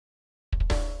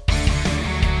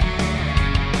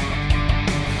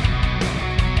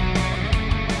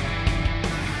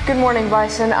Good morning,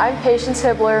 Bison. I'm Patience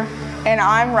Hibbler. And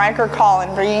I'm Riker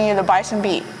Collin, bringing you the Bison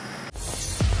Beat.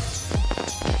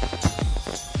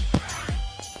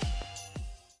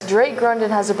 Drake Grundon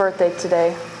has a birthday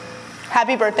today.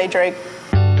 Happy birthday, Drake.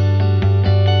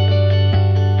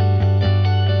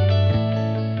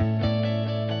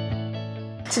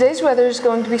 Today's weather is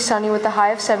going to be sunny with a high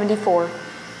of 74.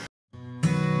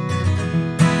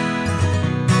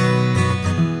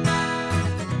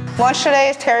 Lunch today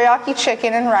is teriyaki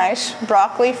chicken and rice,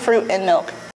 broccoli, fruit, and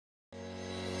milk.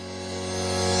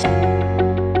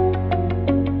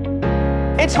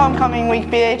 It's homecoming week,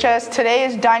 BHS. Today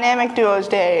is Dynamic Duos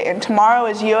Day, and tomorrow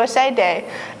is USA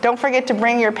Day. Don't forget to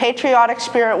bring your patriotic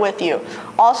spirit with you.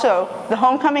 Also, the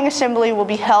homecoming assembly will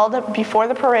be held before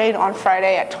the parade on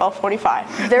Friday at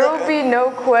 12:45. There will be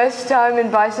no quest time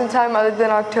and Bison time other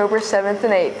than October 7th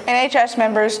and 8th. NHS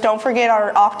members, don't forget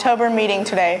our October meeting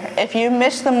today. If you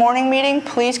missed the morning meeting,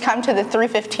 please come to the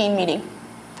 3:15 meeting.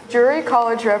 Drury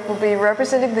College rep will be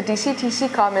representing the DCTC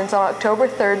Commons on October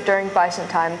 3rd during Bison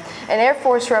time. An Air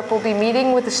Force rep will be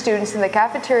meeting with the students in the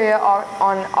cafeteria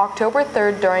on October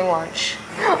 3rd during lunch.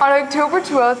 On October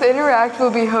 12th, Interact will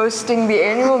be hosting the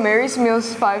annual Mary's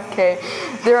Meals 5K.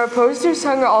 There are posters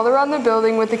hung all around the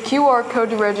building with a QR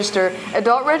code to register.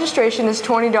 Adult registration is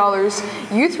 $20.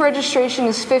 Youth registration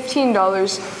is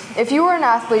 $15. If you are an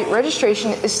athlete,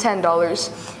 registration is $10.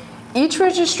 Each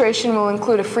registration will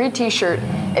include a free t-shirt.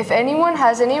 If anyone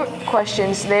has any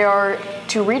questions, they are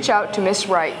to reach out to Miss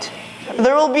Wright.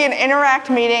 There will be an Interact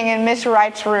meeting in Miss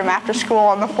Wright's room after school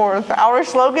on the 4th. Our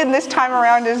slogan this time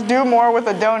around is "Do more with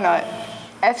a donut."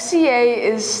 FCA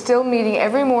is still meeting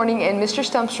every morning in Mr.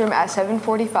 Stump's room at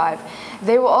 7:45.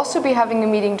 They will also be having a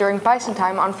meeting during Bison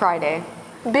time on Friday.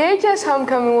 BHS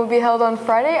Homecoming will be held on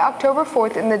Friday, October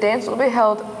 4th, and the dance will be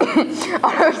held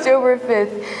on October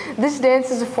 5th. This dance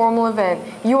is a formal event.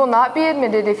 You will not be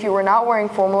admitted if you are not wearing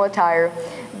formal attire.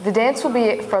 The dance will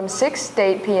be from 6 to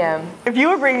 8 p.m. If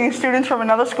you are bringing students from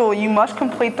another school, you must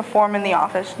complete the form in the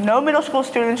office. No middle school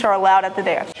students are allowed at the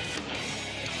dance.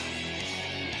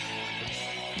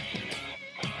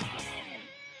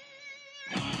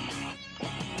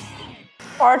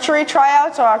 Archery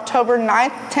tryouts are October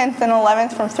 9th, 10th, and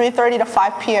 11th from 3:30 to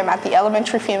 5 p.m. at the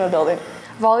elementary FEMA building.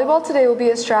 Volleyball today will be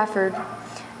at Stratford.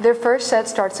 Their first set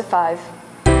starts at 5.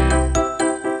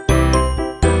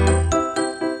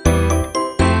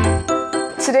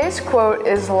 Today's quote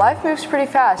is, "Life moves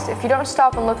pretty fast. If you don't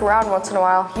stop and look around once in a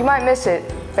while, you might miss it."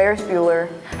 Ferris Bueller.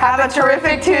 Have a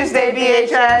terrific Tuesday,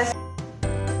 BHS.